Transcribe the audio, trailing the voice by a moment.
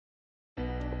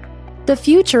The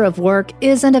future of work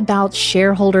isn't about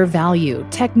shareholder value,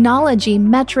 technology,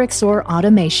 metrics, or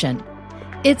automation.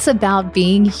 It's about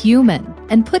being human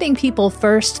and putting people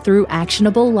first through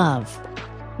actionable love.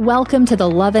 Welcome to the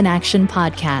Love in Action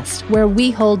podcast, where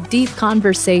we hold deep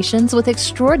conversations with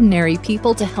extraordinary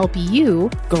people to help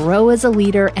you grow as a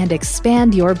leader and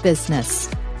expand your business.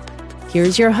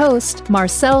 Here's your host,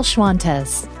 Marcel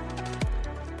Schwantes.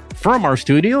 From our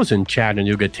studios in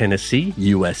Chattanooga, Tennessee,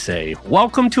 USA,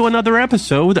 welcome to another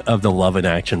episode of the Love in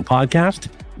Action podcast,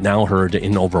 now heard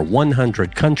in over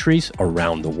 100 countries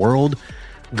around the world.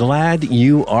 Glad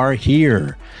you are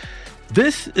here.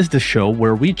 This is the show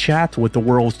where we chat with the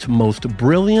world's most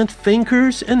brilliant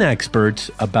thinkers and experts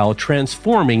about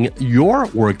transforming your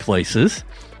workplaces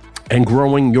and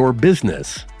growing your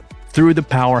business through the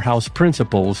powerhouse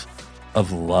principles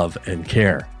of love and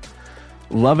care.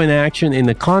 Love in Action in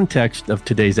the context of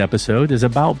today's episode is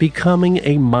about becoming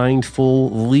a mindful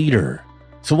leader.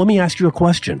 So let me ask you a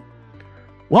question.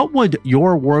 What would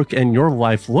your work and your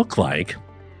life look like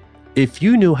if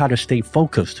you knew how to stay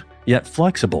focused yet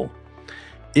flexible?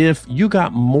 If you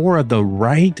got more of the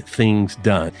right things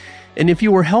done, and if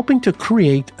you were helping to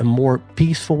create a more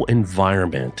peaceful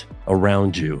environment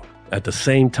around you at the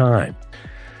same time?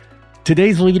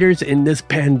 Today's leaders in this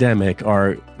pandemic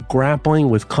are grappling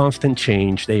with constant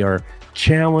change. They are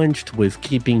challenged with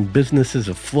keeping businesses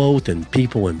afloat and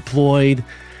people employed.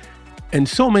 And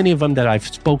so many of them that I've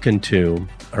spoken to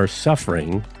are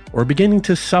suffering or beginning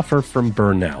to suffer from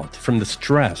burnout, from the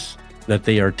stress that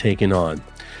they are taking on.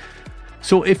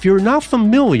 So if you're not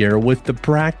familiar with the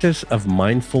practice of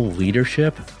mindful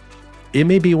leadership, it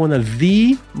may be one of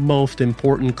the most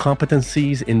important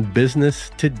competencies in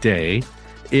business today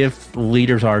if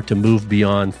leaders are to move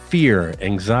beyond fear,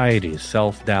 anxiety,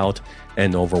 self-doubt,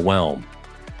 and overwhelm.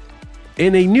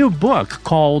 In a new book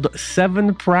called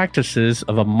 7 Practices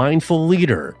of a Mindful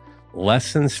Leader,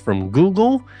 Lessons from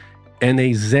Google and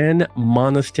a Zen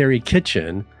Monastery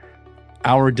Kitchen,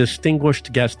 our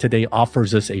distinguished guest today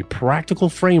offers us a practical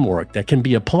framework that can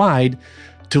be applied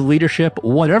to leadership,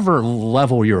 whatever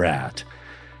level you're at.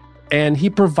 And he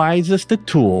provides us the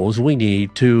tools we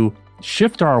need to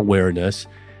shift our awareness,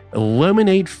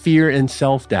 eliminate fear and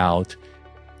self-doubt,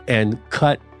 and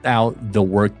cut out the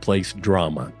workplace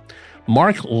drama.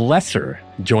 Mark Lesser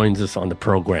joins us on the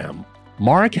program.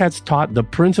 Mark has taught the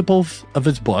principles of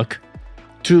his book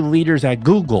to leaders at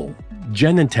Google,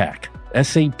 Genentech,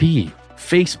 SAP,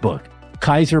 Facebook,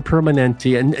 Kaiser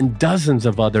Permanente, and dozens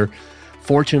of other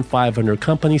Fortune 500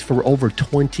 companies for over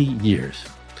 20 years.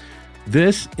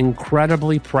 This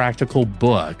incredibly practical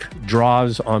book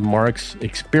draws on Mark's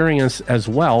experience as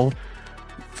well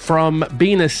from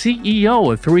being a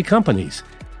CEO of 3 companies,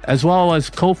 as well as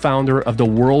co-founder of the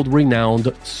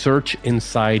world-renowned Search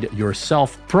Inside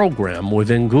Yourself program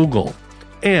within Google,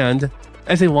 and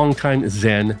as a longtime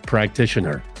Zen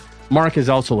practitioner. Mark is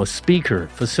also a speaker,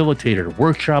 facilitator,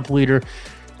 workshop leader,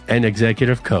 and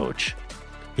executive coach.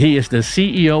 He is the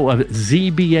CEO of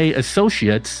ZBA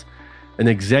Associates, an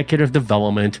executive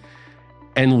development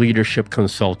and leadership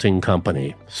consulting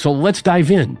company. So let's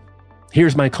dive in.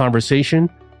 Here's my conversation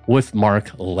with Mark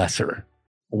Lesser.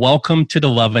 Welcome to the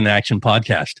Love in Action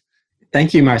podcast.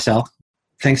 Thank you, Marcel.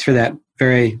 Thanks for that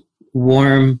very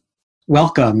warm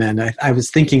welcome. And I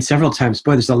was thinking several times,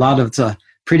 boy, there's a lot of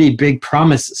pretty big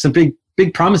promise, some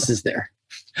big promises there.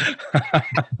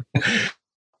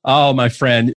 Oh, my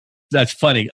friend, that's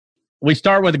funny. We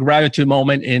start with a gratitude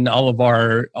moment in all of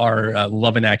our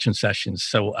Love in Action sessions.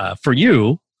 So for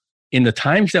you, in the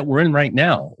times that we're in right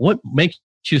now, what makes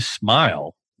you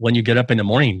smile when you get up in the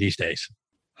morning these days?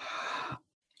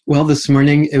 Well, this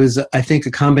morning, it was, I think,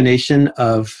 a combination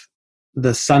of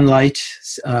the sunlight,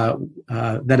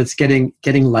 that it's getting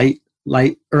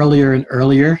light earlier and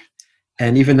earlier.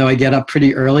 And even though I get up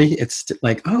pretty early, it's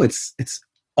like, oh, it's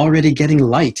already getting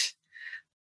light.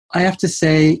 I have to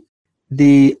say,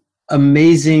 the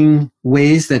amazing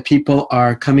ways that people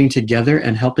are coming together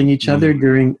and helping each other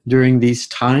during these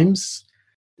times,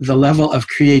 the level of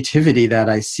creativity that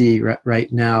I see right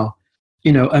now,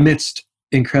 amidst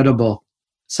incredible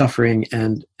suffering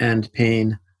and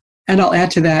pain. And I'll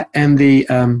add to that, and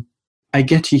I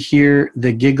get to hear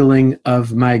the giggling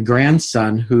of my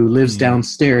grandson who lives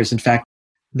downstairs. In fact,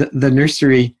 the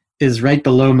nursery is right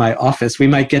below my office. He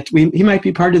might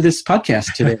be part of this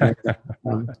podcast today.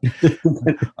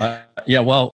 Yeah,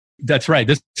 well, that's right.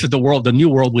 This is the new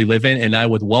world we live in, and I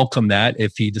would welcome that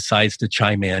if he decides to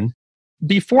chime in.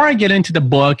 Before I get into the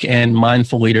book and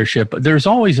mindful leadership, there's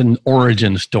always an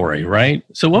origin story, right?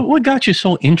 So what got you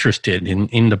so interested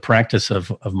in the practice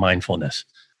of mindfulness?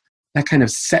 That kind of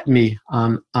set me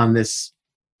on this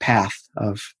path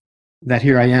of that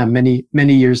here I am many,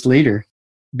 many years later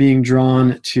being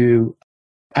drawn to,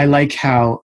 I like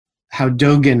how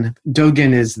Dogen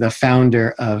is the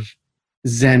founder of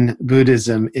Zen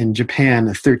Buddhism in Japan,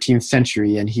 the 13th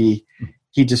century, and he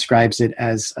describes it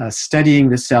as studying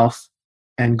the self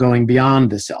and going beyond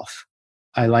the self.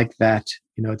 I like that,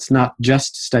 it's not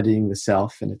just studying the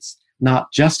self, and it's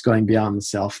not just going beyond the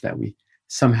self, that we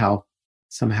somehow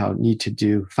need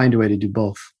to find a way to do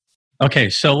both. Okay,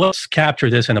 so let's capture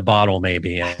this in a bottle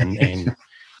maybe and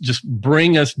just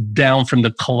bring us down from the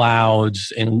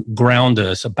clouds and ground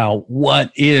us about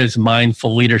what is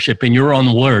mindful leadership in your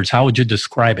own words. How would you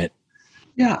describe it?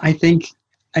 Yeah, I think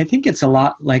it's a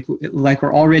lot like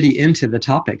we're already into the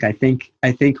topic. I think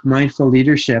mindful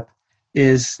leadership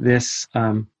is this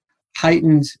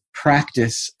heightened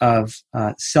practice of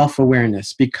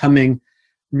self-awareness, becoming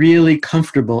really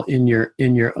comfortable in your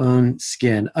own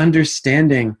skin,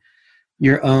 understanding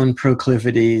your own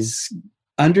proclivities,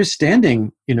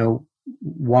 understanding,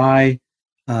 why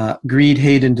greed,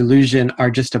 hate, and delusion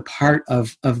are just a part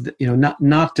of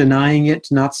not denying it,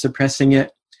 not suppressing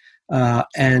it,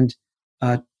 and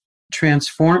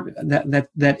transform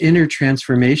that inner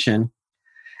transformation,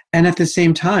 and at the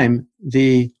same time,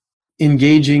 the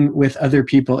engaging with other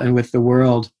people and with the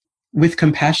world with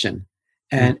compassion,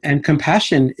 and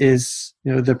compassion is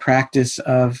the practice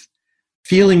of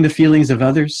feeling the feelings of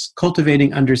others,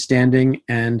 cultivating understanding,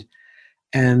 and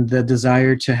the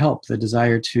desire to help, the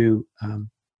desire to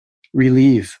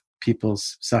relieve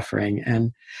people's suffering.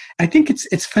 And I think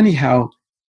it's funny how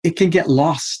it can get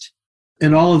lost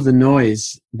in all of the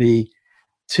noise.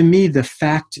 To me, the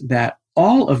fact that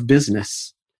all of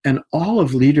business and all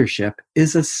of leadership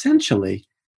is essentially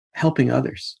helping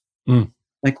others.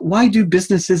 Like, why do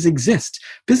businesses exist?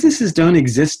 Businesses don't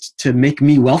exist to make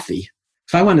me wealthy.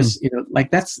 If I want to,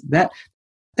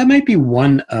 that might be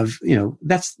one of,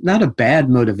 that's not a bad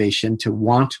motivation to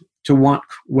want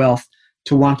wealth,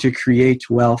 to want to create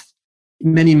wealth.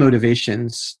 Many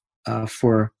motivations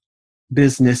for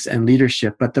business and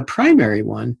leadership, but the primary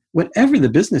one, whatever the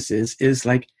business is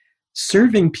like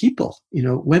serving people.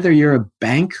 Whether you're a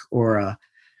bank or a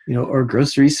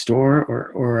grocery store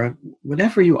or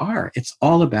whatever you are, it's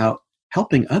all about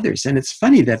helping others. And it's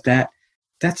funny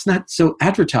that's not so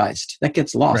advertised. That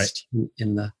gets lost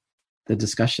in the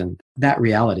discussion, that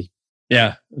reality.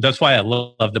 Yeah, that's why I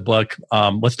love the book.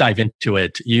 Let's dive into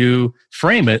it. You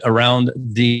frame it around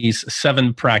these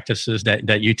 7 practices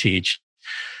that you teach.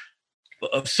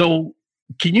 So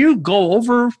can you go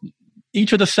over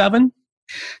each of the 7?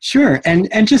 Sure.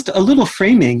 And just a little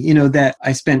framing, that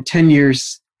I spent 10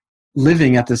 years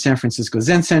living at the San Francisco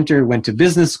Zen Center, went to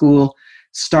business school,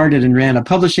 started and ran a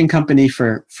publishing company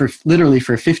for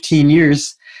 15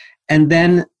 years. And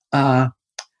then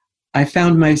I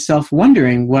found myself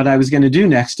wondering what I was going to do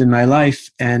next in my life.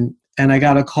 And I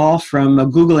got a call from a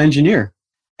Google engineer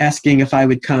asking if I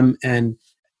would come and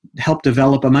help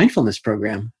develop a mindfulness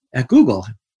program at Google.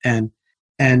 And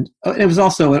it was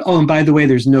also, and by the way,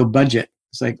 there's no budget.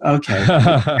 It's like,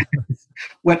 okay,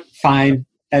 what? Fine.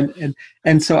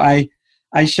 And so I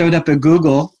showed up at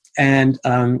Google, and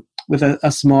with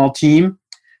a small team,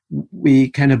 we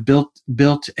kind of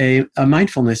built a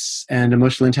mindfulness and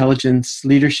emotional intelligence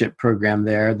leadership program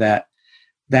there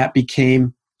that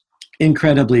became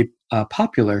incredibly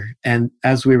popular. And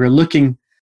as we were looking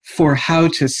for how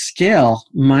to scale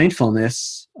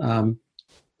mindfulness,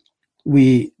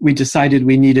 we decided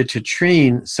we needed to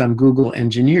train some Google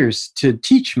engineers to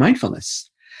teach mindfulness.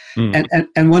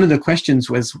 And one of the questions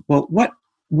was, well,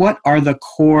 what are the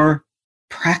core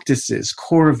practices,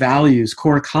 core values,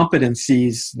 core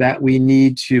competencies that we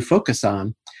need to focus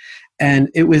on?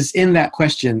 And it was in that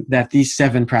question that these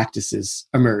 7 practices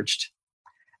emerged.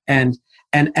 And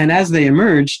as they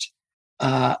emerged,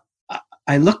 I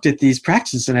looked at these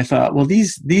practices and I thought, well,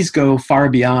 these go far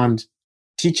beyond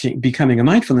becoming a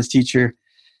mindfulness teacher.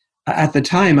 At the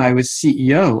time, I was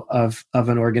CEO of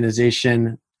an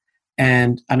organization,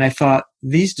 and I thought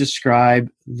these describe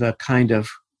the kind of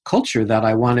culture that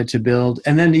I wanted to build.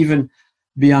 And then even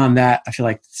beyond that, I feel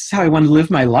like this is how I want to live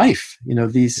my life,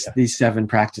 these 7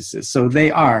 practices. So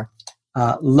they are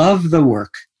love the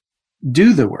work,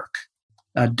 do the work,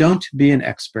 don't be an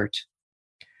expert,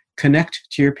 connect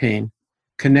to your pain,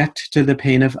 connect to the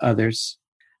pain of others,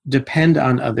 depend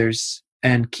on others,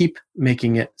 and keep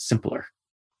making it simpler.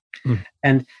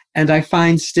 And I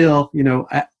find still,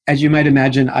 as you might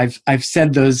imagine, I've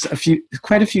said those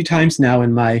quite a few times now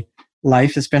in my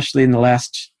life, especially in the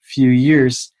last few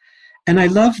years. And I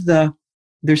love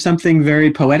there's something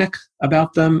very poetic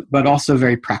about them, but also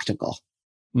very practical.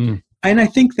 And I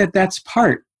think that's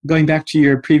part, going back to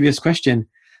your previous question,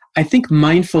 I think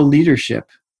mindful leadership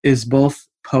is both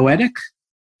poetic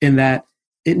in that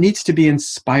it needs to be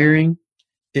inspiring.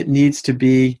 It needs to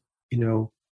be,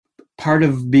 part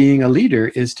of being a leader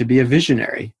is to be a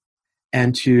visionary,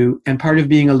 and part of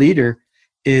being a leader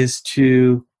is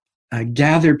to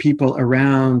gather people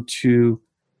around to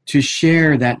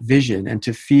share that vision and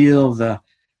to feel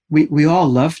we all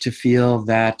love to feel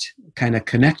that kind of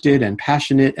connected and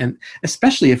passionate, and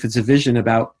especially if it's a vision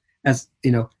about,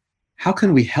 how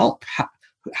can we help?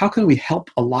 How can we help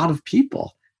a lot of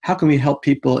people? How can we help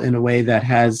people in a way that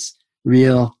has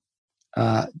real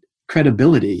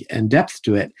credibility and depth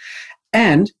to it?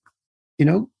 And,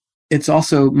 it's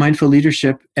also mindful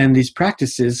leadership, and these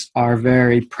practices are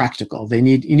very practical. You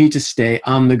need to stay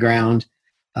on the ground,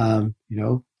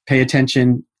 pay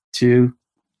attention to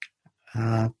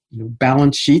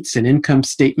balance sheets and income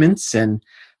statements and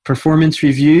performance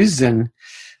reviews and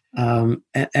that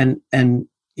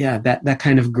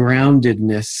kind of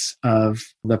groundedness of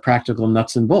the practical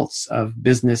nuts and bolts of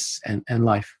business and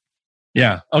life.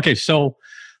 Yeah. Okay. So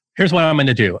here's what I'm going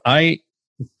to do.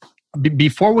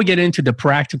 Before we get into the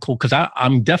practical, because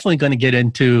I'm definitely going to get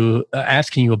into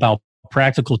asking you about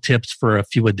practical tips for a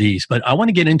few of these, but I want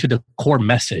to get into the core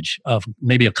message of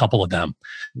maybe a couple of them.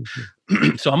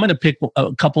 Mm-hmm. So I'm going to pick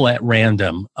a couple at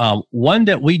random. One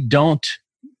that we don't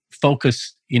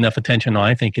focus enough attention on,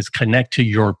 I think, is connect to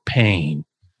your pain.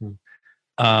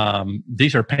 Mm-hmm.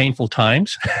 These are painful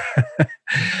times.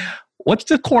 What's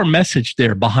the core message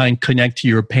there behind connect to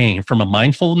your pain from a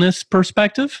mindfulness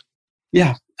perspective?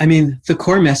 Yeah. I mean, the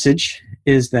core message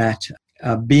is that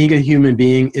being a human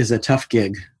being is a tough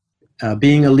gig.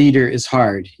 Being a leader is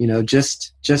hard,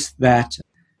 just that.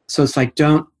 So it's like,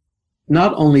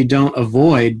 not only don't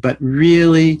avoid, but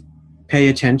really pay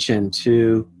attention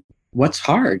to what's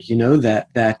hard,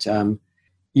 that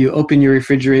you open your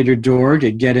refrigerator door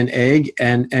to get an egg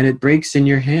and it breaks in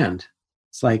your hand.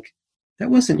 It's like, that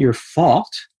wasn't your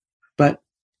fault, but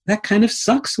that kind of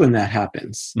sucks when that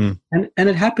happens. Mm. And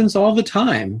it happens all the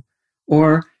time.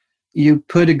 Or you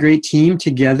put a great team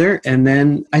together, and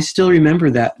then I still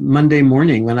remember that Monday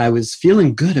morning when I was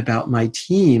feeling good about my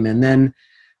team, and then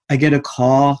I get a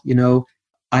call,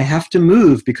 I have to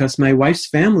move because my wife's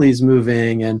family is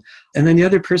moving, and then the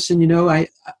other person,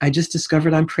 I just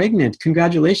discovered I'm pregnant.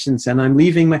 Congratulations, and I'm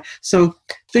leaving So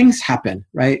things happen,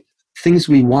 right? Things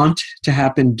we want to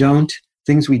happen don't.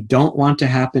 Things we don't want to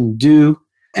happen do.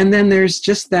 And then there's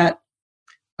just that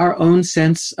our own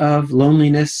sense of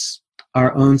loneliness,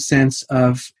 our own sense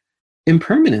of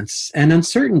impermanence and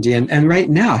uncertainty. And right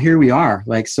now, here we are.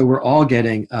 So we're all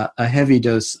getting a heavy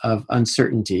dose of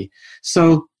uncertainty.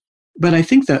 But I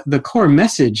think that the core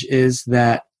message is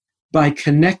that by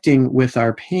connecting with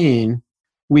our pain,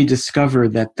 we discover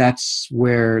that that's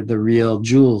where the real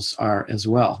jewels are as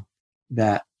well.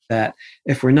 That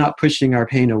if we're not pushing our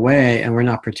pain away and we're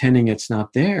not pretending it's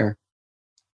not there,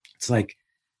 it's like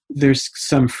there's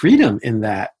some freedom in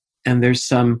that. And there's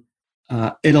some,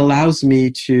 it allows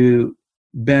me to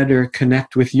better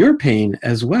connect with your pain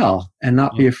as well and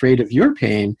not be afraid of your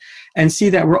pain and see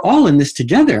that we're all in this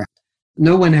together.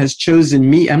 No one has chosen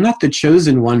me. I'm not the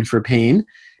chosen one for pain.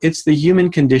 It's the human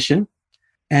condition.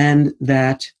 And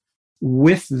that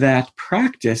with that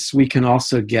practice, we can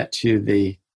also get to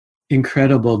the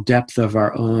incredible depth of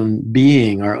our own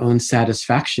being, our own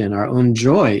satisfaction, our own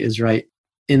joy is right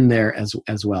in there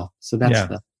as well. So that's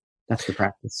the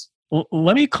practice. Well,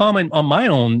 let me comment on my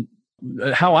own,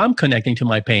 how I'm connecting to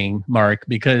my pain, Mark,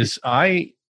 because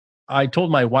I told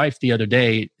my wife the other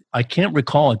day, I can't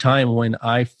recall a time when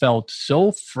I felt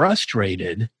so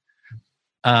frustrated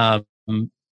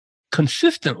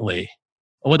consistently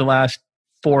over the last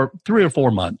 3 or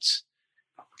 4 months.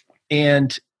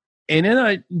 And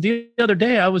then the other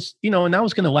day I was, and I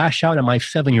was going to lash out at my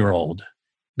 7-year-old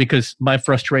because my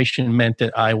frustration meant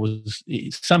that I was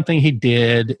something he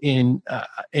did. In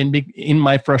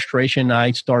my frustration,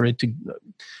 I started to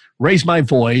raise my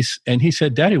voice, and he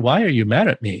said, "Daddy, why are you mad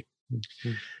at me?"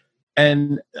 Mm-hmm.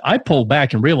 And I pulled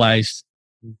back and realized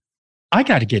I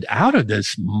got to get out of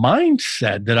this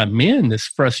mindset that I'm in, this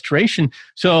frustration.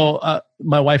 So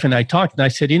my wife and I talked, and I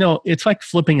said, it's like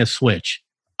flipping a switch.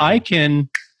 I can,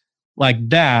 like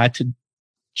that,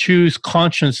 choose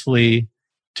consciously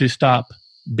to stop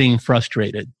being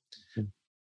frustrated.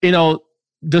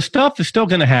 The stuff is still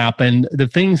going to happen. The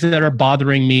things that are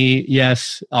bothering me,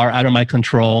 yes, are out of my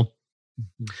control.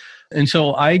 Mm-hmm. And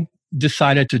so I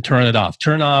decided to turn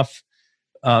off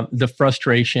the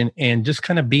frustration and just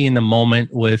kind of be in the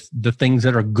moment with the things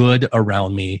that are good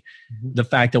around me. Mm-hmm. The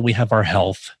fact that we have our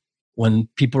health when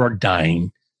people are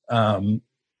dying,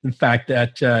 the fact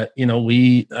that,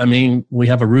 we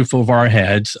have a roof over our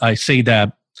heads. I say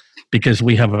that because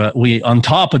on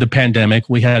top of the pandemic,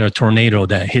 we had a tornado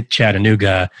that hit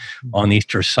Chattanooga on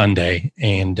Easter Sunday,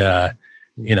 and,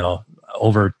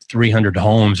 over 300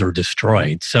 homes are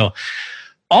destroyed. So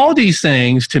all these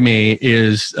things to me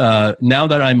is, now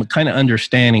that I'm kind of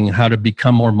understanding how to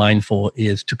become more mindful,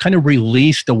 is to kind of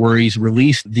release the worries,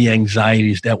 release the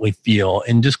anxieties that we feel,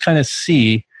 and just kind of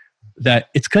see that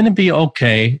it's going to be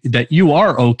okay, that you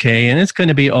are okay, and it's going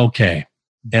to be okay.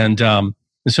 And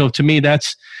so to me,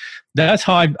 that's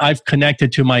how I've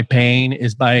connected to my pain,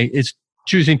 is it's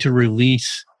choosing to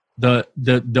release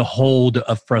the hold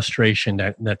of frustration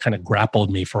that kind of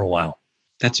grappled me for a while.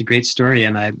 That's a great story,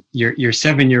 and your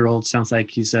 7-year-old sounds like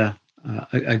he's a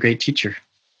great teacher.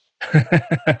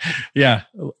 Yeah,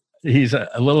 he's a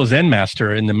little Zen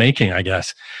master in the making, I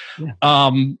guess.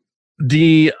 Yeah.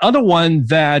 The other one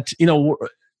that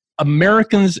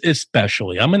Americans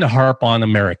especially, I'm going to harp on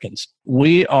Americans.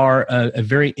 We are a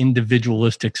very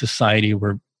individualistic society.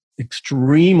 We're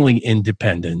extremely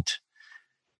independent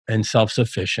and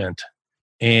self-sufficient.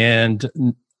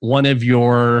 And one of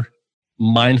your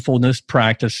mindfulness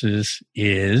practices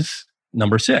is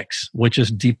number 6, which is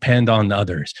depend on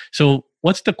others. So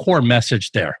what's the core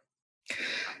message there?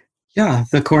 Yeah,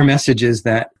 the core message is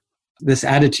that this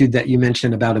attitude that you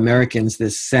mentioned about Americans,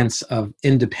 this sense of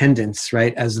independence,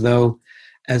 right? As though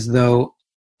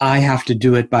I have to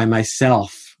do it by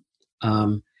myself.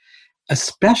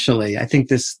 Especially, I think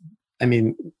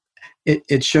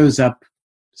it shows up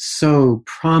so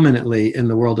prominently in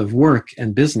the world of work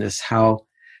and business, how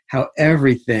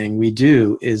everything we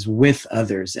do is with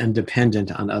others and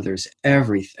dependent on others,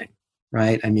 everything,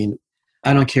 right? I mean,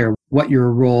 I don't care what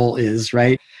your role is,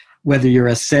 right? Whether you're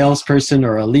a salesperson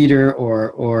or a leader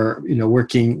or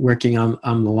working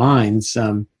on the lines,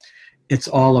 it's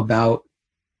all about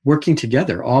working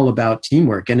together, all about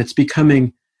teamwork. And I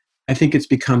think it's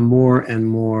become more and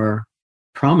more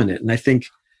prominent. And I think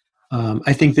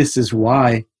this is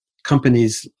why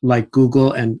companies like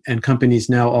Google and companies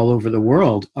now all over the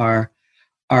world are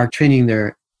training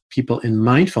their people in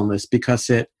mindfulness, because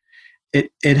it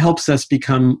helps us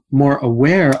become more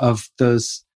aware of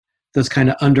those kind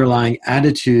of underlying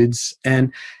attitudes,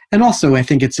 and also I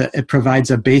think it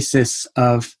provides a basis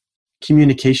of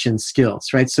communication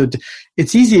skills, right? So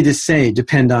it's easy to say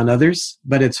depend on others,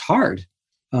 but it's hard.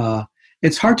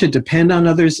 It's hard to depend on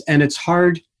others, and it's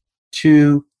hard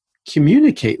to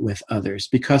communicate with others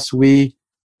because we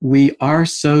are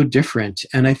so different.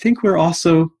 And I think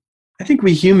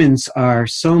we humans are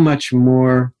so much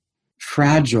more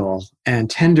fragile and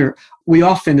tender. We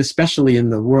often, especially in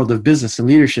the world of business and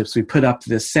leaderships, we put up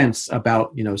this sense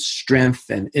about, strength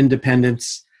and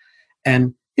independence.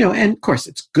 And, and of course,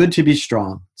 it's good to be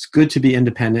strong. It's good to be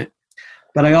independent.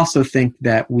 But I also think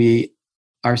that we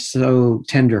are so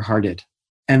tender-hearted,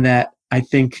 and that I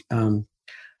think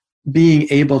being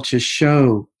able to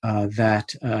show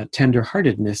that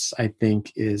tender-heartedness, I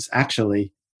think, is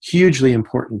actually hugely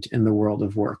important in the world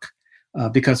of work.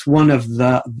 Because one of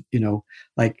the,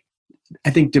 I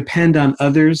think depend on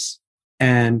others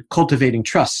and cultivating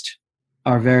trust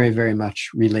are very, very much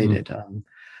related.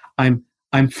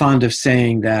 I'm fond of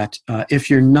saying that if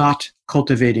you're not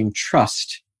cultivating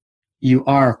trust, you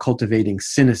are cultivating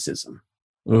cynicism.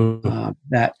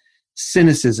 That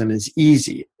cynicism is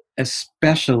easy,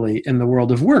 especially in the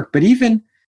world of work, but even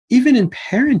in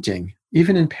parenting,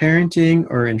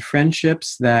 or in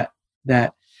friendships, that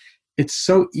it's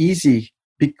so easy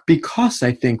because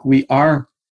I think we are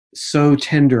so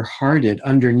tender-hearted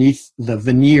underneath the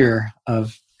veneer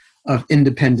of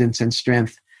independence and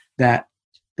strength that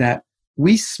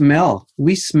we smell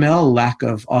lack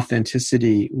of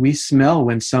authenticity. We smell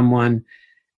when someone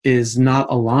is not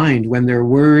aligned, when their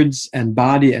words and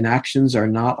body and actions are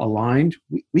not aligned.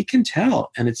 We can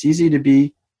tell, and it's easy to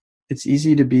be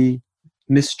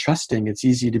mistrusting. It's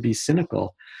easy to be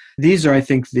cynical. These are, I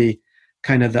think, the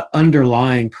kind of the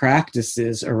underlying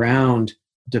practices around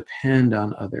depend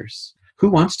on others. Who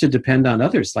wants to depend on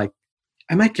others? Like,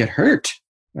 I might get hurt,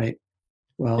 right?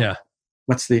 Well, yeah.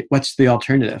 What's the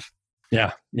alternative?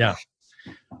 Yeah.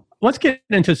 Let's get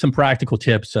into some practical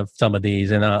tips of some of these.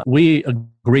 And we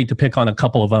agreed to pick on a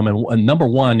couple of them. And number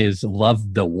one is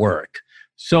love the work.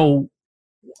 So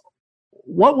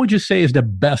what would you say is the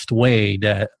best way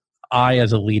that I,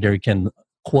 as a leader, can,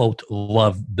 quote,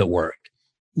 love the work?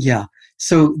 Yeah.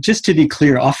 So just to be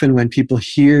clear, often when people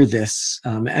hear this,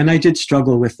 and I did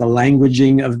struggle with the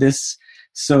languaging of this.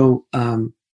 So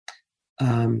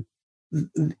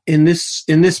in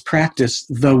this practice,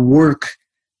 the work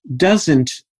does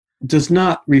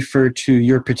not refer to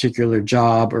your particular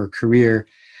job or career,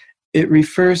 it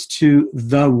refers to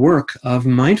the work of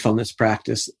mindfulness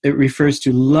practice. It refers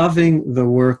to loving the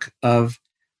work of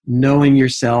knowing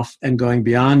yourself and going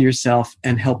beyond yourself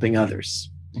and helping others.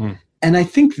 And I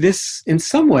think this, in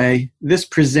some way, this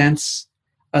presents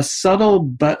a subtle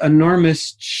but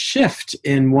enormous shift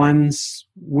in one's,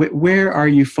 where are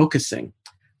you focusing,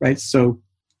 right? So,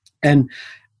 and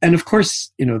of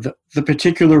course, the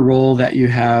particular role that you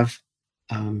have,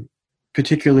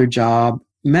 particular job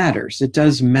matters. It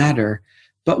does matter.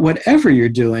 But whatever you're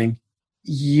doing,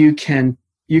 you can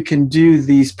do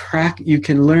these you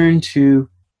can learn to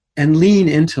and lean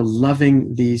into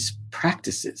loving these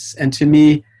practices. And to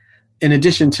me, in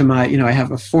addition to my, I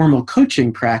have a formal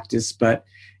coaching practice, but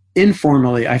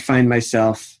informally, I find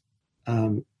myself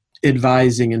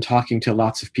advising and talking to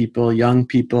lots of people, young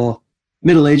people,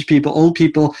 middle-aged people, old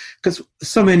people, because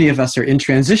so many of us are in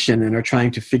transition and are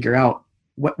trying to figure out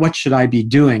what should I be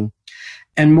doing.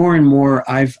 And more,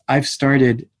 I've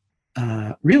started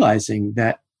realizing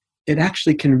that it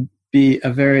actually can be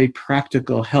a very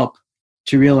practical help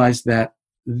to realize that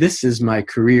this is my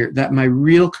career, that my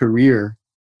real career,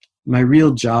 my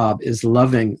real job is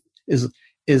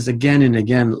again and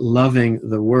again loving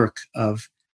the work of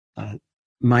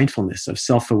mindfulness, of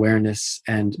self-awareness,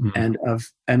 and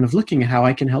of looking at how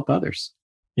I can help others.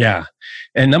 Yeah.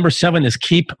 And number 7 is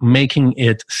keep making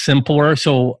it simpler.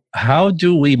 So how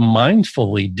do we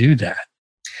mindfully do that?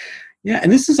 Yeah,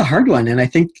 and this is a hard one. And I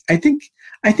think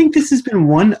this has been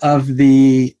one of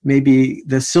maybe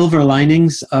the silver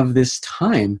linings of this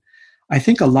time. I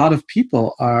think a lot of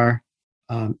people are,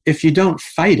 if you don't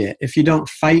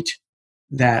fight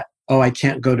that, I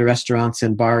can't go to restaurants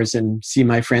and bars and see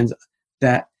my friends,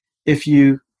 that if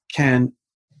you can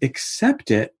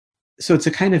accept it, so it's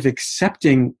a kind of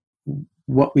accepting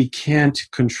what we can't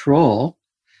control.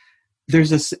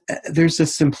 There's a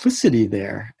simplicity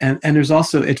there, and there's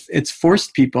also it's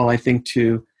forced people, I think,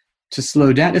 to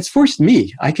slow down. It's forced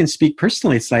me. I can speak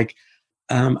personally. It's like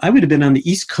I would have been on the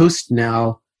East Coast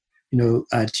now,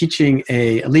 teaching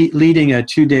leading a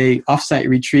 2-day offsite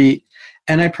retreat,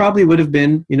 and I probably would have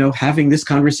been, having this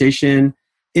conversation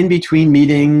in between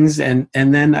meetings, and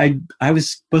then I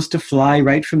was supposed to fly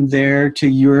right from there to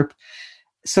Europe.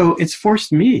 So it's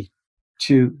forced me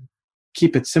to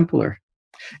keep it simpler.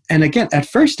 And again, at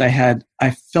first I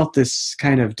felt this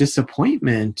kind of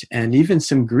disappointment and even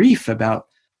some grief about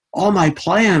all my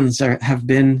plans have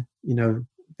been,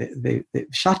 they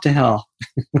shot to hell.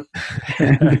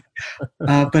 And,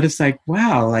 but it's like,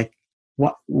 wow, like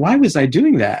why was I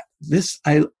doing that?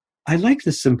 I like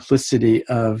the simplicity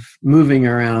of moving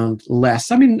around less.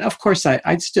 I mean, of course,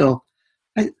 I'd still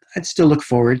look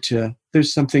forward to.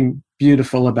 There's something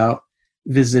beautiful about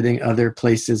visiting other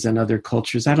places and other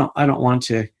cultures. I don't want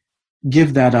to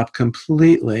give that up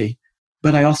completely,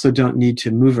 but I also don't need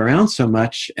to move around so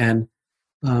much. And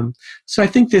so I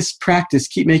think this practice,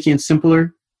 keep making it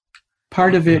simpler.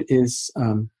 Part of it is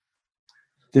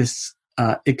this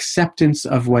acceptance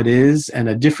of what is and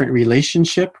a different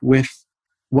relationship with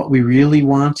what we really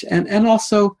want. And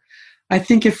also, I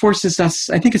think it forces us,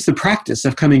 I think it's the practice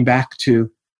of coming back to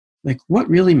like what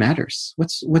really matters,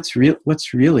 what's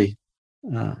really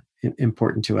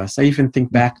important to us. I even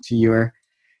think back to your,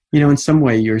 in some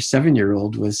way, your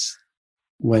 7-year-old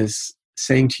was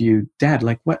saying to you, Dad,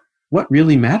 like what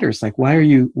really matters? Like why are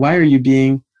you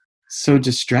being so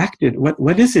distracted?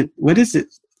 What is it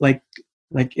like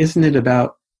isn't it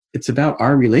about, it's about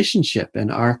our relationship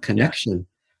and our connection.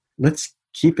 Let's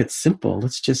keep it simple.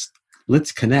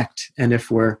 Let's connect. And if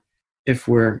we're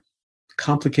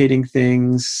complicating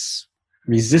things,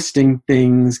 resisting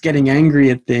things, getting angry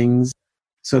at things.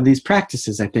 So these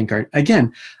practices, I think, are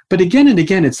again and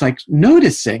again, it's like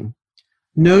noticing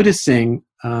when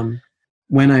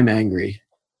I'm angry,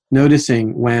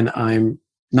 noticing when I'm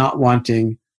not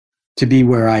wanting to be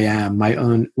where I am, my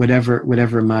own,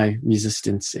 whatever my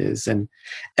resistance is. And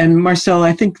Marcel,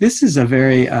 I think this is a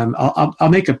very, I'll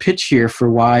make a pitch here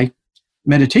for why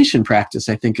meditation practice,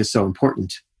 I think, is so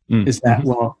important. Is that,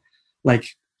 well,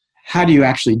 like, how do you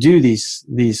actually do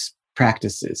these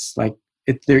practices? Like,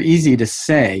 they're easy to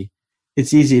say.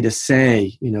 It's easy to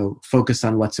say, focus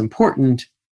on what's important,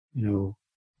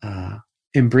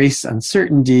 embrace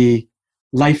uncertainty,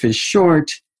 life is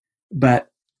short, but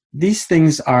these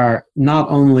things are not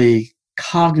only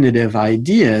cognitive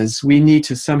ideas, we need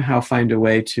to somehow find a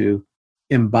way to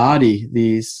embody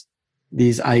these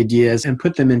ideas and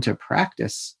put them into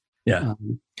practice. Yeah.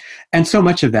 And so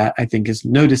much of that, I think, is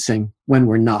noticing when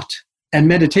we're not. And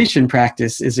meditation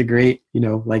practice is a great, you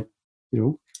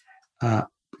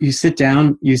sit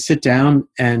down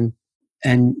and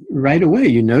right away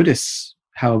you notice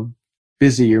how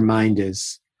busy your mind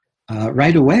is.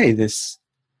 right away this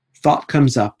thought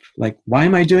comes up, like, why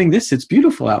am I doing this? It's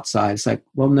beautiful outside. It's like,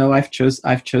 well, no, I've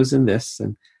chosen this,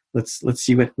 and let's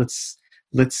see what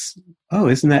oh,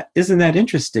 isn't that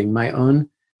interesting? My own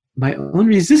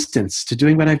resistance to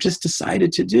doing what I've just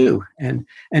decided to do, and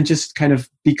just kind of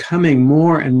becoming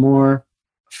more and more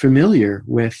familiar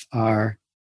with our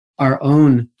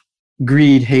own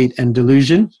greed, hate, and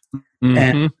delusion,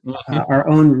 and our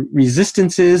own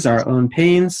resistances, our own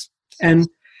pains, and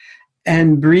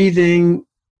breathing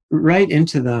right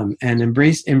into them and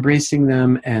embracing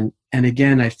them. And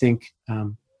again, I think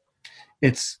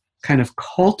it's kind of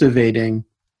cultivating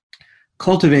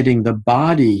the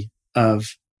body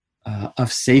of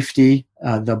safety,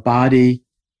 the body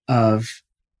of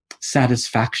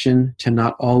satisfaction, to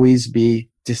not always be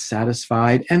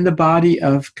dissatisfied, and the body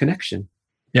of connection.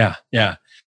 Yeah.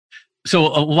 So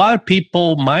a lot of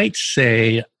people might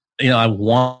say, I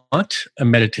want a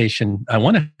meditation. I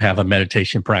want to have a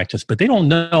meditation practice, but they don't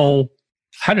know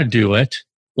how to do it.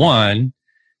 One,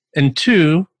 and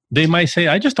two, they might say,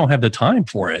 I just don't have the time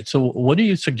for it. So what do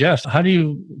you suggest? How do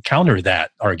you counter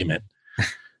that argument?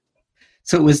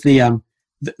 So it was the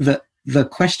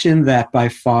question that by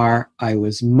far I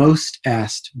was most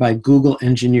asked by Google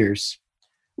engineers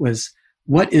was,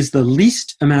 what is the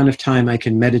least amount of time I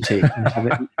can meditate and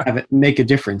have it make a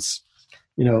difference?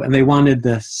 And they wanted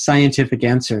the scientific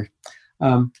answer.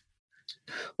 Well,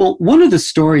 one of the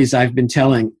stories I've been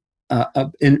telling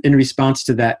in response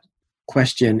to that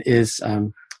question is,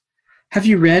 have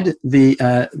you read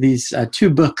these two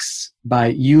books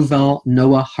by Yuval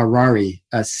Noah Harari,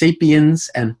 Sapiens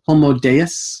and Homo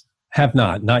Deus? Have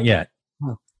not yet.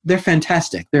 Oh, they're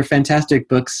fantastic. They're fantastic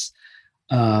books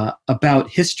about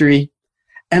history,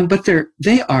 but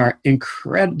they are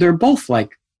incredible. They're both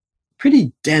like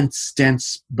pretty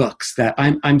dense books that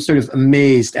I'm sort of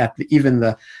amazed at even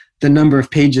the number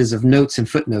of pages of notes and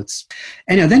footnotes.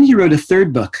 And then he wrote a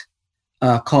third book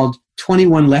called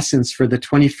 21 Lessons for the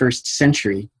 21st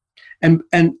Century. And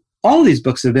all these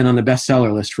books have been on the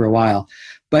bestseller list for a while.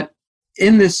 But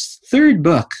in this third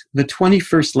book, the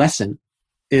 21st lesson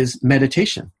is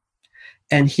meditation.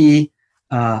 And he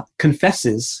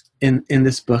confesses in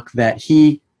this book that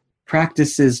he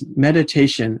practices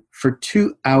meditation for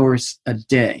 2 hours a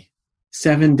day,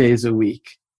 7 days a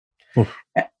week. Oof.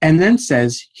 And then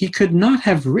says he could not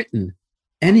have written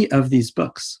any of these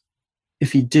books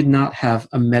if he did not have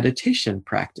a meditation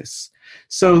practice.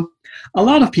 So a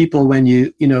lot of people, when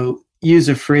you use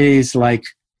a phrase like,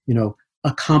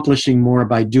 accomplishing more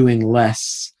by doing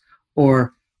less,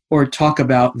 or talk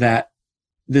about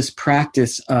this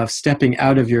practice of stepping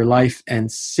out of your life and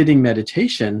sitting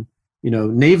meditation,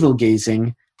 navel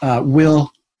gazing,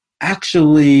 will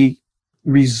actually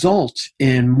result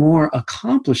in more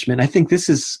accomplishment. I think this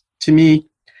is, to me,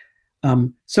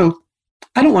 so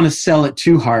I don't want to sell it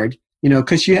too hard,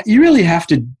 because you really have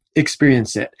to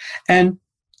experience it. And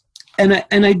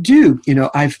I do,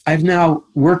 I've now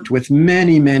worked with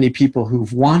many people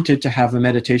who've wanted to have a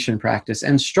meditation practice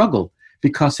and struggle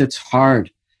because it's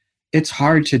hard. It's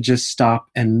hard to just stop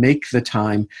and make the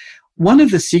time. One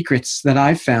of the secrets that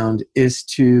I've found is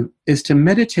to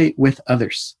meditate with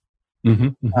others.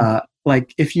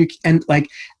 Like if you and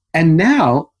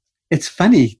now it's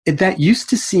funny that used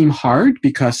to seem hard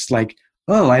because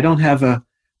I don't have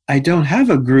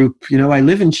a group. I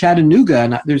live in Chattanooga,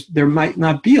 and there might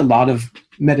not be a lot of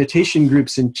meditation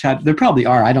groups in Chat. There probably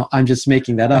are. I'm just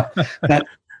making that up.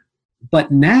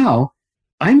 But now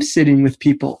I'm sitting with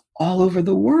people all over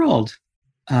the world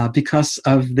because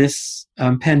of this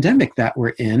pandemic that we're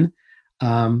in.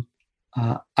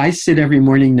 I sit every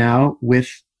morning now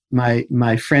with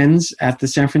my friends at the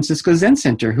San Francisco Zen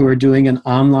Center who are doing an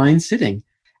online sitting,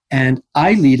 and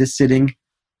I lead a sitting,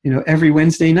 every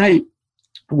Wednesday night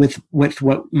with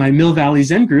what my Mill Valley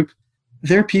Zen group.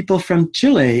 They're people from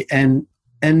Chile and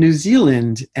New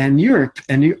Zealand and Europe,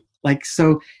 and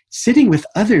so sitting with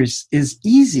others is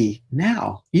easy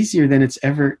now, easier than it's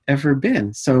ever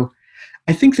been. So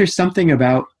I think there's something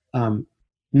about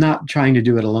not trying to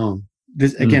do it alone.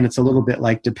 This, again, it's a little bit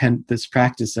like this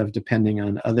practice of depending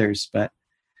on others, but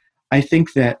I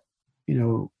think that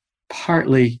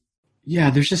partly,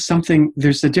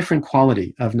 there's a different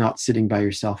quality of not sitting by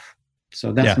yourself.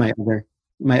 So that's my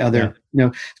other,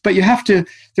 but you have to,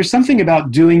 there's something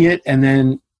about doing it and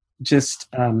then just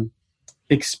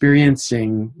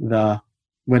experiencing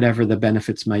whatever the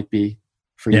benefits might be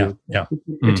for you. Yeah.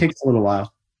 It takes a little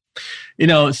while.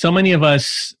 So many of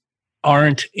us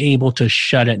aren't able to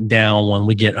shut it down when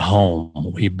we get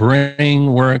home. We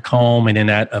bring work home, and then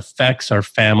that affects our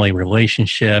family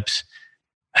relationships.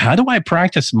 How do I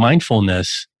practice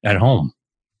mindfulness at home?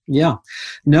 Yeah.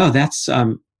 No, that's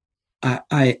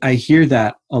I hear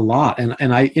that a lot, and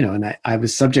I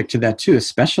was subject to that too,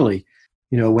 especially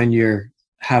when you're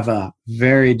have a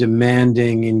very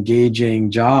demanding, engaging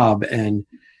job, and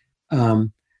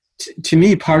to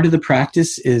me, part of the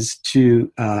practice is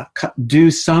to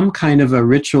do some kind of a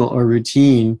ritual or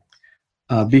routine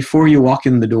before you walk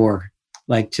in the door,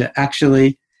 like to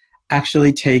actually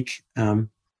take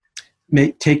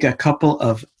take a couple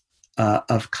of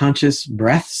conscious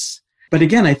breaths. But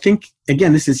again, I think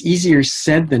this is easier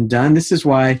said than done. This is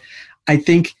why I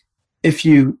think if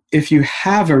you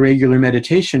have a regular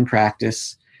meditation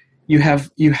practice, you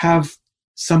have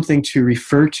something to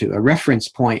refer to, a reference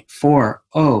point for,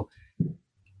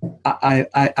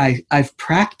 I've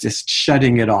practiced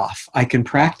shutting it off. I can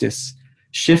practice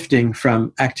shifting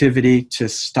from activity to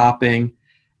stopping,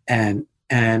 and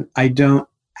I don't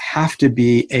have to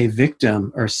be a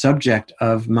victim or subject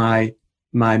of my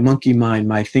monkey mind,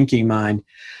 my thinking mind.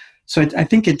 So I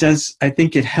think it does. I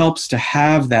think it helps to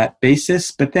have that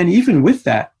basis. But then even with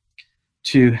that,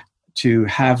 to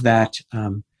have that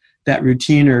that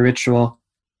routine or ritual,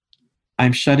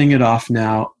 I'm shutting it off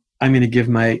now. I'm going to give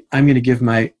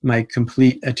my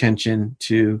complete attention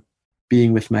to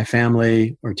being with my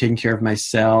family, or taking care of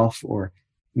myself, or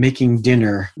making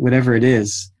dinner, whatever it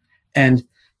is. And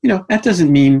that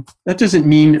doesn't mean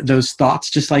those thoughts.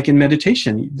 Just like in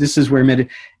meditation, this is where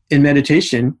in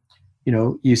meditation,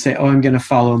 you say, "Oh, I'm going to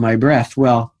follow my breath."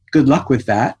 Well, good luck with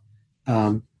that.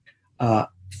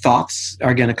 Thoughts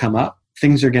are going to come up.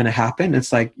 Things are going to happen.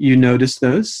 It's like you notice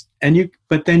those,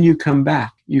 but then you come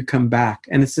back.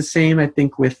 And it's the same, I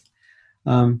think, with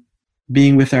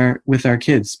being with our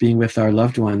kids, being with our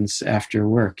loved ones after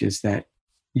work. Is that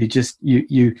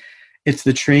you it's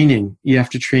the training. You have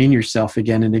to train yourself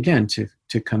again and again to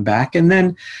come back. And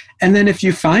then if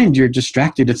you find you're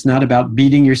distracted, it's not about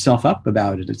beating yourself up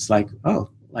about it. It's like,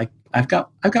 I've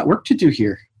got work to do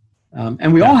here.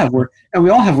 And we all have work,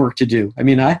 to do. I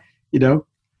mean, I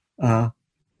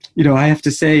have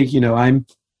to say,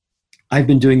 I've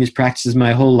been doing these practices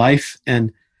my whole life,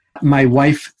 and my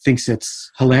wife thinks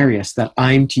it's hilarious that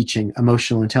I'm teaching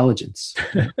emotional intelligence.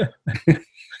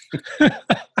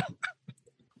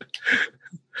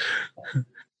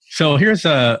 So here's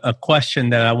a question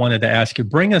that I wanted to ask you.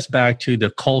 Bring us back to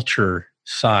the culture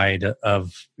side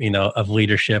of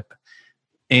leadership.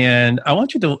 And I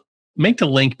want you to make the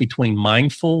link between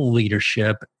mindful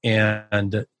leadership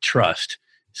and trust,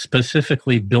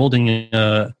 specifically building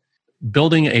a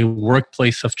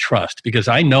workplace of trust. Because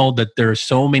I know that there are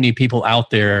so many people out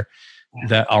there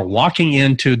that are walking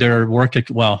into their work,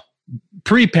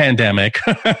 pre-pandemic,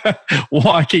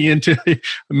 walking into,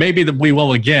 maybe we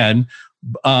will again,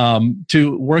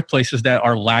 to workplaces that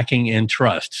are lacking in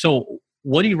trust. So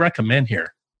what do you recommend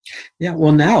here? Yeah,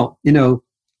 well, now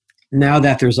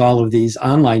that there's all of these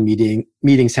online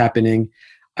meetings happening,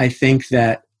 I think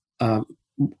that, and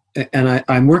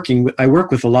I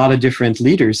work with a lot of different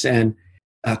leaders, and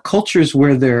cultures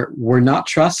where there were not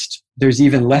trust, there's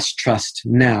even less trust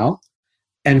now.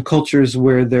 And cultures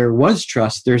where there was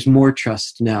trust, there's more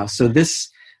trust now. So this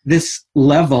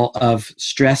level of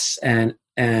stress and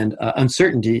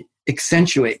uncertainty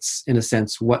accentuates, in a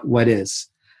sense, what is.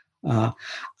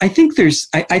 I think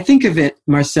I think of it,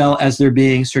 Marcel, as there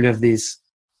being sort of these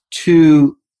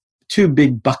two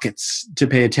big buckets to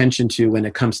pay attention to when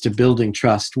it comes to building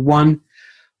trust. One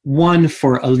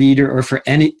for a leader, or for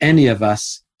any of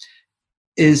us,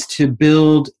 is to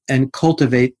build and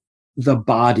cultivate the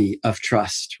body of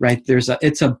trust, right?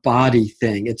 It's a body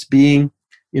thing. It's being,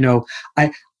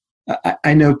 I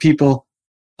know people,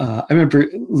 I remember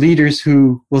leaders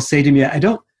who will say to me, I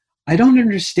don't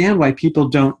understand why people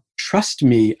don't trust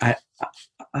me.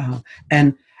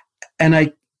 And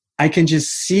I can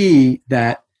just see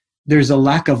that there's a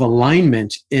lack of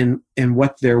alignment in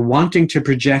what they're wanting to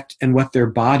project and what their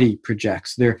body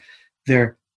projects.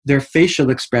 Their facial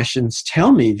expressions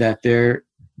tell me that they're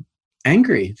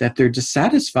angry, that they're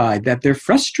dissatisfied, that they're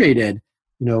frustrated.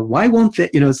 Why won't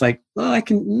they? It's like, well, I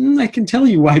can tell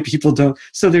you why people don't.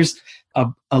 So there's a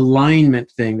alignment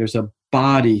thing. There's a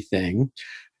body thing,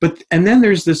 and then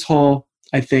there's this whole,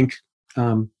 I think,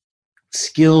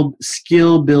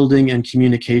 skill building and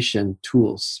communication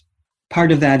tools.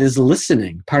 Part of that is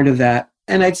listening. Part of that,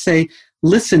 and I'd say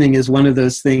listening is one of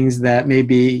those things that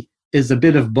maybe is a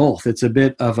bit of both. It's a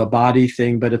bit of a body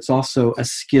thing, but it's also a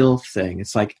skill thing.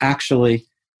 It's like actually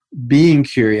being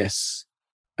curious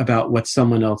about what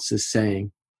someone else is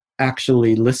saying,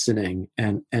 actually listening,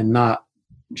 and not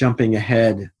jumping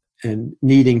ahead and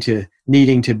needing to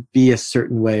be a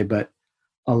certain way, but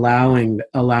allowing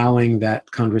that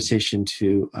conversation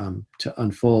to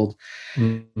unfold.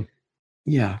 Mm.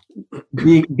 Yeah,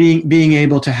 being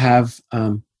able to have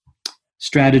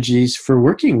strategies for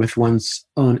working with one's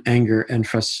own anger and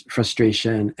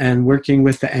frustration, and working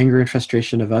with the anger and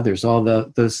frustration of others. All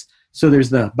those. So there's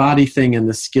the body thing and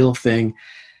the skill thing.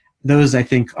 Those, I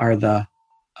think, are the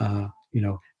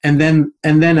and then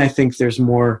I think there's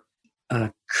more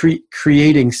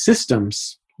creating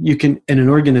systems. You can, in an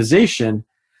organization,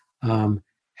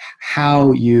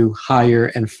 how you hire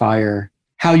and fire,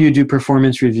 how you do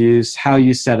performance reviews, how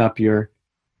you set up your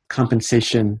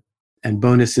compensation and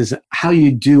bonuses, how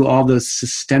you do all those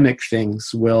systemic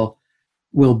things will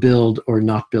build or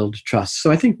not build trust.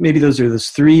 So I think maybe those are those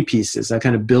three pieces,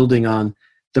 kind of building on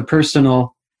the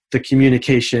personal, the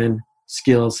communication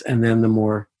skills, and then the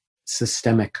more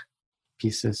systemic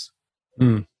pieces.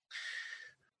 Mm.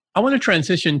 I want to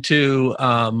transition to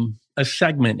a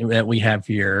segment that we have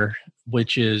here,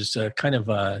 which is kind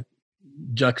of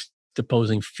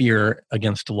juxtaposing fear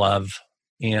against love,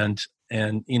 and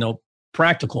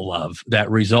practical love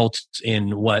that results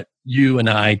in what you and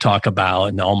I talk about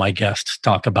and all my guests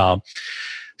talk about.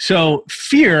 So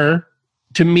fear,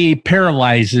 to me,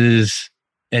 paralyzes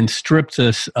and strips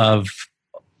us of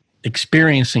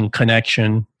experiencing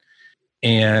connection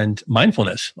and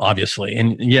mindfulness, obviously.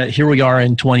 And yet here we are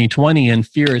in 2020, and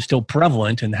fear is still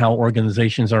prevalent in how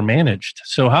organizations are managed.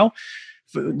 So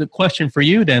the question for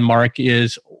you then, Mark,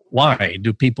 is why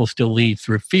do people still lead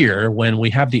through fear when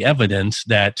we have the evidence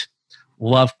that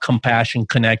love, compassion,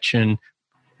 connection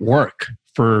work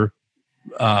for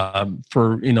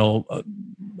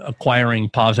acquiring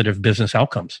positive business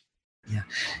outcomes?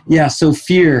 Yeah. So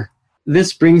fear.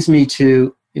 This brings me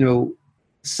to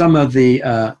some of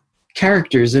the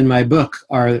characters in my book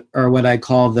are what I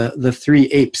call the three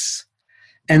apes,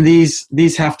 and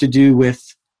these have to do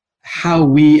with how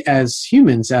we as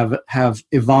humans have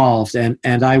evolved. And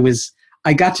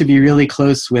I got to be really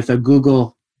close with a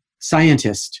Google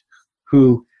scientist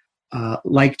who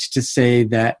liked to say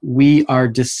that we are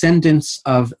descendants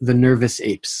of the nervous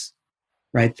apes,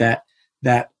 right? That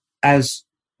as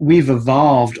we've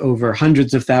evolved over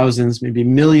hundreds of thousands, maybe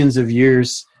millions of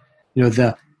years,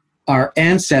 our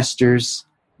ancestors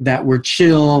that were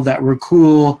chill, that were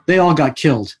cool, they all got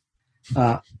killed.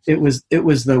 It was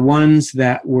the ones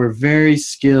that were very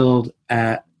skilled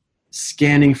at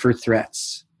scanning for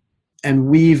threats, and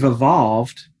we've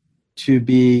evolved to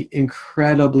be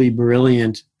incredibly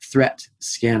brilliant threat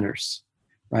scanners,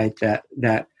 right?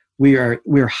 That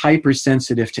we're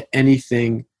hypersensitive to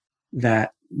anything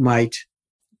that might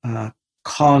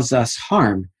cause us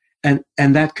harm, and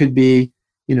that could be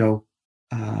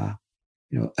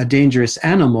a dangerous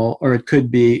animal, or it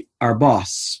could be our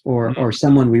boss or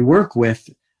someone we work with,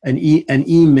 an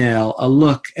email, a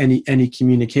look, any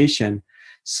communication.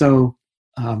 So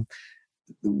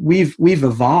we've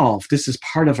evolved. This is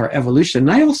part of our evolution.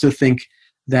 And I also think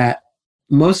that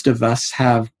most of us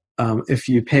have, if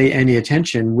you pay any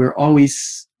attention,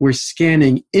 we're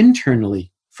scanning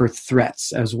internally for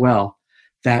threats as well.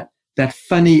 That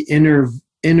funny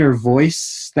inner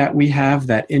voice that we have,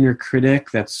 that inner critic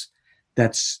that's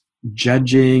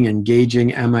judging and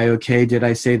gauging, am I okay? Did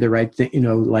I say the right thing?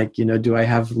 Do I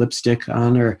have lipstick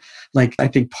on? Or I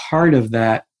think part of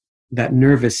that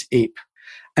nervous ape.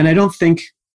 And I don't think,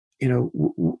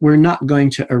 we're not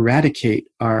going to eradicate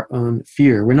our own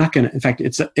fear. We're not going to, in fact,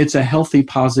 it's a healthy,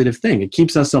 positive thing. It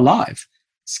keeps us alive,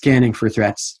 scanning for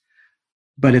threats,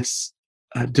 but it's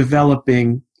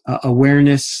developing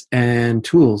awareness and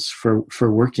tools for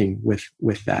working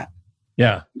with that.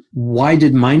 Yeah. Why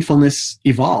did mindfulness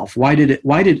evolve? Where did it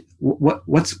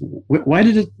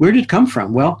come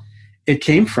from? Well, it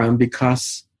came from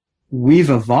because we've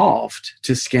evolved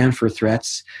to scan for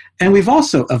threats, and we've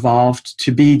also evolved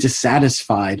to be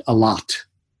dissatisfied a lot,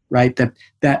 right?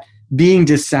 That being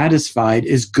dissatisfied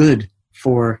is good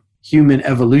for human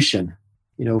evolution,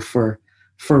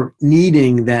 for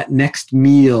needing that next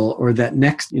meal or that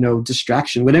next,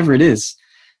 distraction, whatever it is.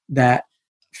 That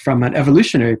from an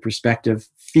evolutionary perspective,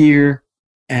 fear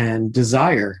and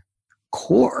desire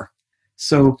core.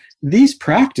 So these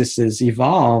practices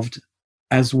evolved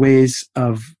as ways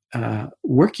of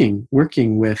working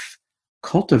with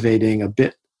cultivating a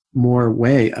bit more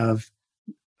way of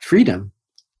freedom,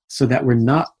 so that we're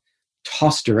not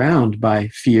tossed around by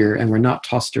fear and we're not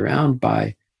tossed around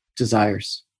by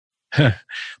desires.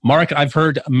 Mark, I've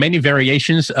heard many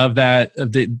variations of that,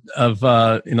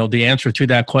 the answer to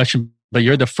that question, but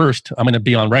you're the first, I'm going to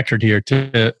be on record here,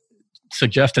 to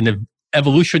suggest an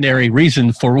evolutionary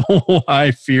reason for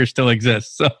why fear still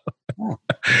exists. So.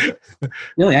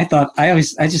 Really, I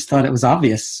just thought it was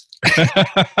obvious.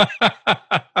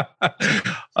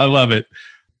 I love it.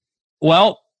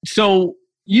 Well, so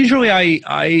usually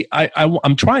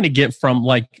I'm trying to get from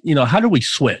how do we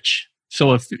switch?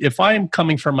 So if I'm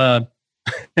coming from a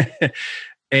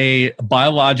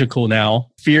biological now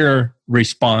fear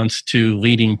response to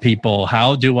leading people,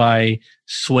 how do I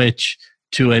switch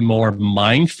to a more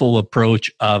mindful approach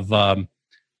of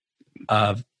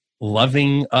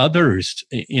loving others?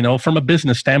 From a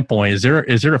business standpoint, is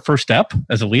there a first step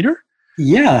as a leader?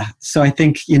 Yeah. So I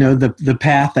think the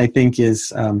path I think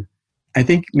is I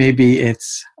think maybe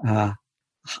it's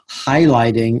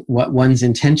highlighting what one's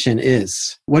intention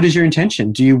is. What is your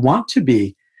intention? Do you want to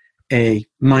be a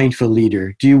mindful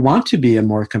leader? Do you want to be a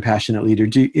more compassionate leader?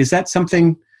 Is that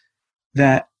something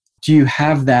do you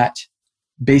have that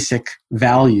basic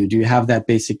value? Do you have that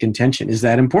basic intention? Is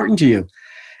that important to you?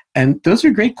 And those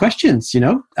are great questions.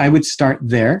 I would start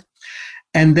there,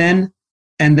 and then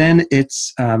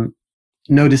it's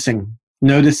noticing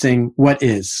what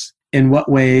is. In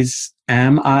what ways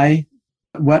am I?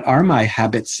 What are my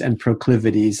habits and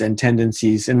proclivities and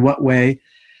tendencies? In what way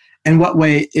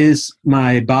is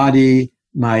my body,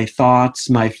 my thoughts,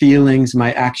 my feelings,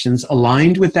 my actions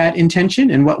aligned with that intention?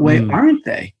 In what way aren't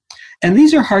they? And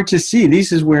these are hard to see.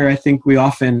 This is where I think we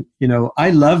often, I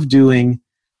love doing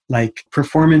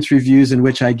performance reviews in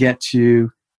which I get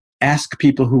to ask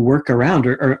people who work around,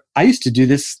 or I used to do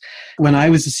this when I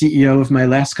was the CEO of my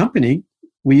last company.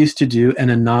 We used to do an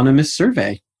anonymous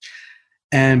survey.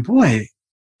 And boy,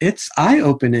 it's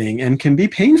eye-opening and can be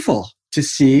painful to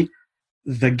see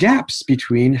the gaps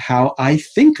between how I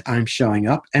think I'm showing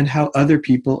up and how other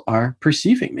people are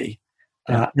perceiving me.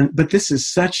 But this is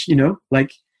such, you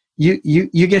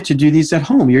get to do these at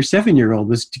home. Your 7-year-old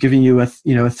was giving you a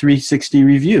 360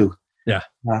 review. Yeah.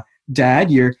 Dad,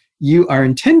 you are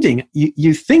intending,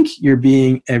 you think you're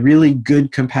being a really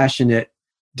good, compassionate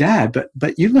dad,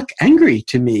 but you look angry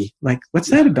to me. What's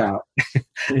that about?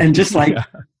 And just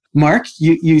Mark,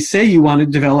 you say you want to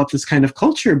develop this kind of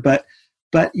culture, but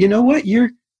you know what?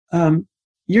 You're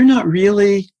not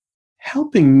really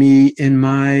helping me in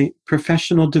my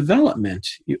professional development.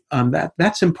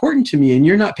 That's important to me, and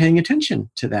you're not paying attention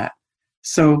to that.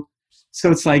 So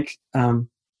it's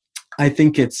I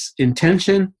think it's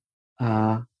intention,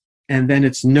 and then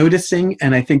it's noticing.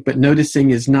 And I think, but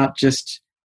noticing is not just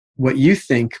what you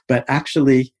think, but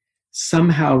actually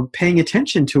somehow paying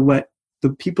attention to what the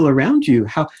people around you,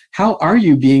 how are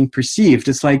you being perceived?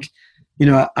 It's I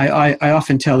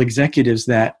often tell executives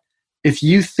that if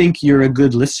you think you're a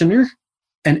good listener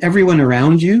and everyone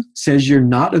around you says you're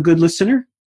not a good listener,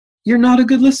 you're not a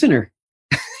good listener.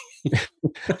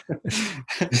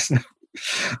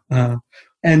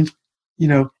 And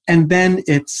then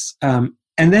it's, and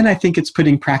then I think it's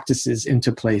putting practices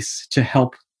into place to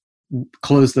help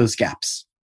close those gaps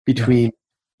between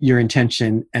your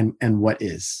intention and what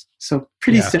is. So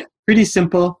pretty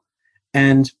simple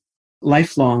and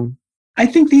lifelong. I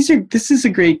think this is a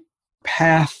great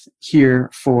path here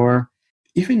for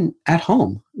even at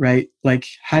home, right? What's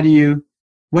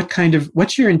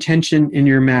your intention in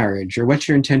your marriage, or what's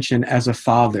your intention as a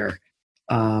father?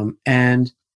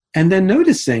 And then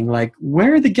noticing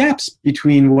where are the gaps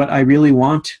between what I really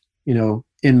want,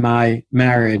 in my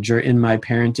marriage or in my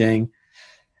parenting.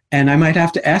 And I might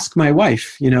have to ask my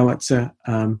wife, it's a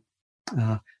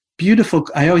beautiful,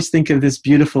 I always think of this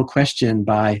beautiful question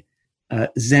by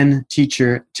Zen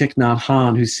teacher Thich Nhat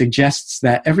Hanh, who suggests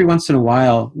that every once in a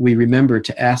while we remember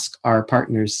to ask our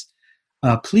partners,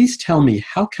 please tell me,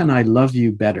 how can I love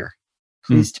you better?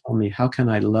 Please tell me, how can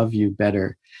I love you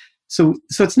better? So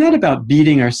it's not about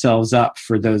beating ourselves up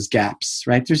for those gaps,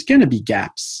 right? There's going to be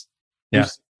gaps. Yeah.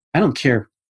 I don't care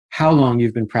how long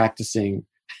you've been practicing.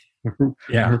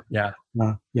 Yeah.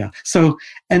 So,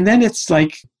 and then it's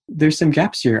there's some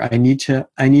gaps here. I need to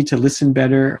listen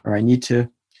better, or I need to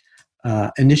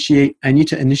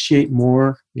initiate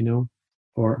more,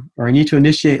 or I need to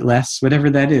initiate less, whatever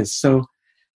that is. So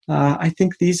I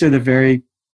think these are the very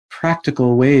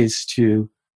practical ways to,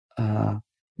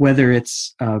 whether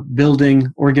it's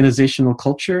building organizational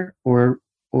culture or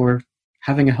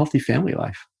having a healthy family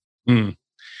life.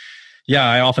 Yeah,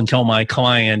 I often tell my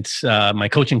clients, my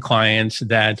coaching clients,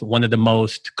 that one of the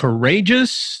most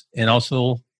courageous and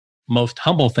also most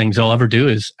humble things they'll ever do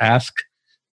is ask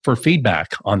for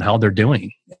feedback on how they're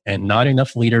doing. And not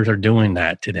enough leaders are doing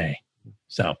that today.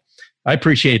 So I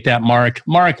appreciate that, Mark.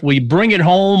 Mark, we bring it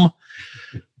home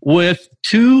with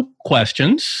 2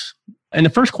 questions. And the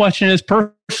first question is,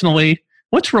 personally,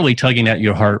 what's really tugging at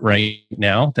your heart right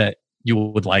now that you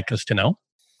would like us to know?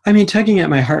 I mean, tugging at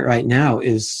my heart right now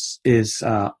is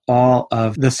all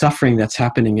of the suffering that's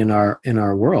happening in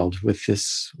our world with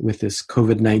this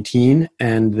COVID-19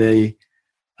 and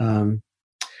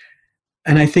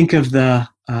and I think of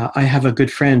I have a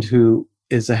good friend who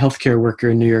is a healthcare worker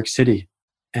in New York City,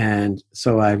 and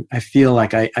so I feel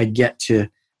like I get to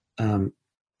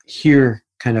hear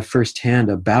kind of firsthand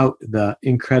about the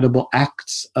incredible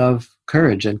acts of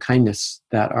courage and kindness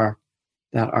that are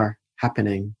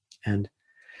happening, and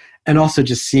also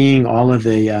just seeing all of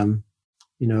the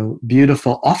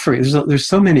beautiful offerings. There's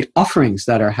so many offerings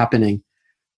that are happening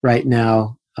right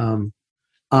now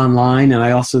online, and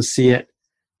I also see it.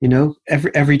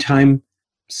 Every time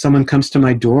someone comes to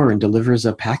my door and delivers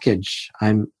a package,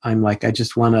 I'm like, I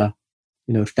just want to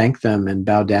thank them and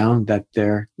bow down that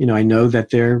they're, I know that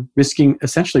they're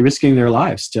essentially risking their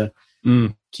lives to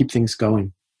keep things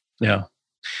going. Yeah.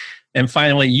 And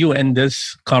finally, you end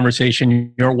this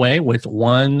conversation your way with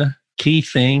one key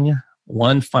thing,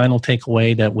 one final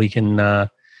takeaway that we can,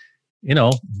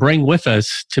 bring with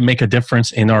us to make a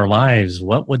difference in our lives.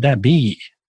 What would that be?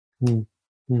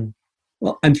 Mm-hmm.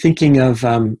 Well, I'm thinking of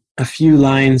a few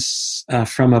lines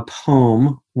from a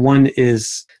poem. One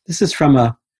this is from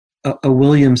a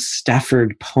William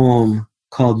Stafford poem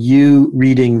called "You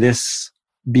Reading This,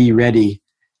 Be Ready."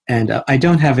 And I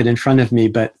don't have it in front of me,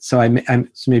 but so I'm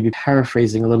maybe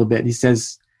paraphrasing a little bit. He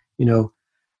says,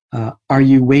 are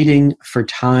you waiting for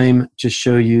time to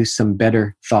show you some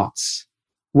better thoughts?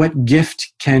 What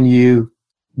gift can you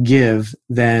give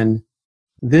than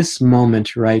this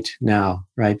moment right now,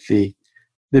 right? The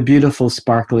beautiful,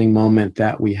 sparkling moment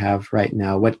that we have right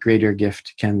now. What greater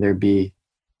gift can there be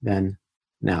than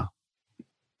now?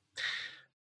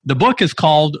 The book is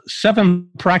called 7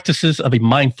 Practices of a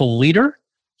Mindful Leader,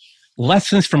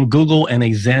 Lessons from Google and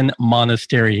a Zen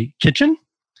Monastery Kitchen.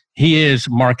 He is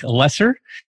Mark Lesser.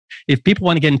 If people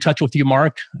want to get in touch with you,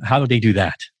 Mark, how do they do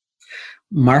that?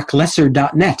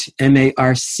 marklesser.net,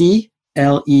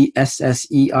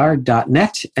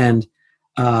 marklesser.net. And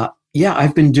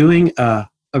I've been doing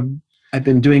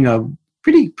a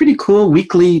pretty cool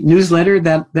weekly newsletter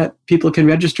that people can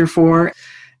register for,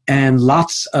 and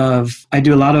I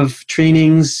do a lot of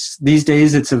trainings these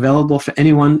days. It's available for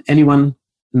anyone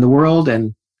in the world,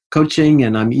 and coaching,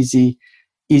 and I'm easy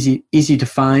to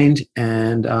find.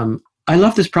 And I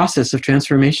love this process of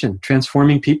transformation.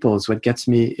 Transforming people is what gets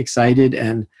me excited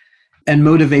and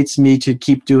motivates me to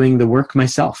keep doing the work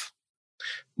myself.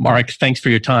 Mark, thanks for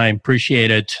your time.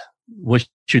 Appreciate it. Wish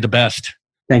you the best.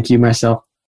 Thank you, Marcel.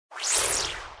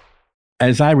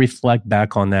 As I reflect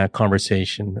back on that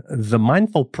conversation, the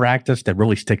mindful practice that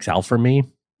really sticks out for me,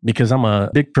 because I'm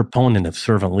a big proponent of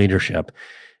servant leadership,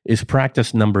 is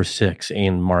practice number 6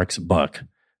 in Mark's book,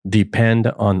 Depend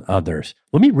on Others.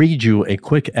 Let me read you a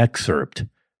quick excerpt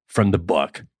from the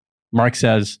book. Mark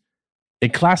says, a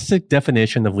classic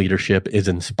definition of leadership is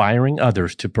inspiring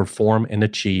others to perform and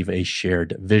achieve a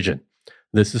shared vision.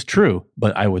 This is true,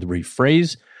 but I would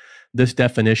rephrase this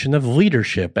definition of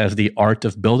leadership as the art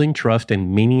of building trust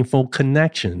and meaningful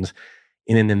connections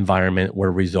in an environment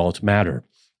where results matter.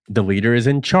 The leader is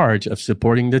in charge of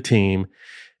supporting the team,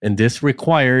 and this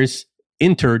requires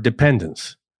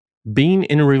interdependence. Being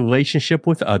in a relationship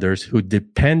with others who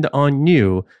depend on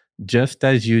you just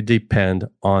as you depend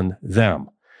on them.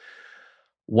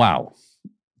 Wow.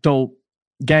 So,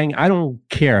 gang, I don't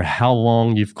care how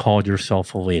long you've called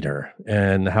yourself a leader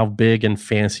and how big and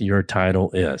fancy your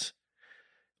title is.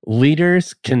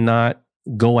 Leaders cannot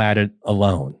go at it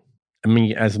alone. I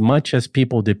mean, as much as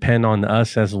people depend on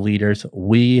us as leaders,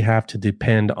 we have to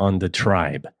depend on the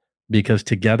tribe, because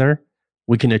together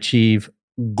we can achieve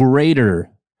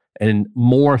greater and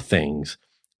more things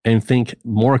and think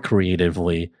more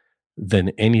creatively than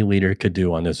any leader could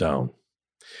do on his own.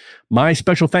 My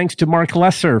special thanks to Mark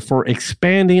Lesser for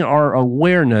expanding our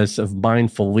awareness of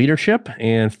mindful leadership.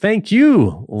 And thank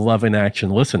you, Love in Action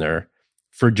listener,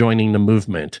 for joining the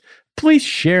movement. Please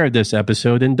share this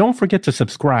episode, and don't forget to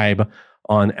subscribe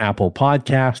on Apple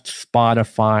Podcasts,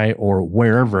 Spotify, or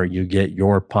wherever you get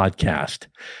your podcast.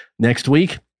 Next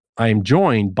week, I am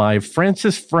joined by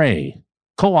Francis Frey,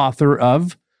 co-author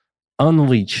of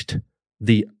Unleashed,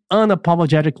 the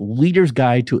Unapologetic Leader's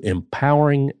Guide to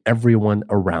Empowering Everyone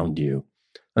Around You.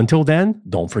 Until then,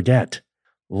 don't forget,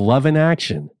 love in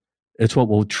action. It's what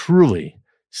will truly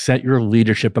set your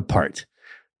leadership apart.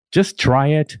 Just try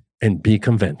it and be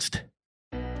convinced.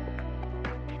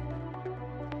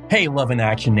 Hey, Love in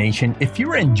Action Nation. If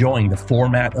you're enjoying the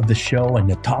format of the show and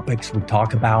the topics we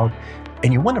talk about,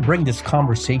 and you want to bring this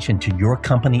conversation to your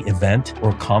company event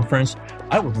or conference,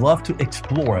 I would love to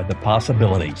explore the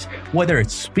possibilities. Whether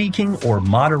it's speaking or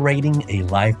moderating a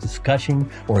live discussion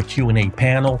or a Q&A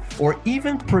panel, or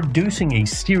even producing a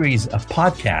series of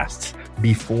podcasts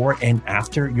before and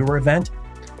after your event,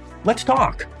 let's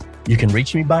talk. You can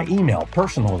reach me by email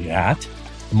personally at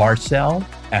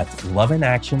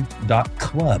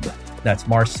marcel@loveinaction.club. That's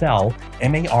Marcel,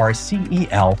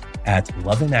 Marcel,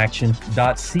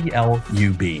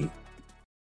 @loveinaction.club.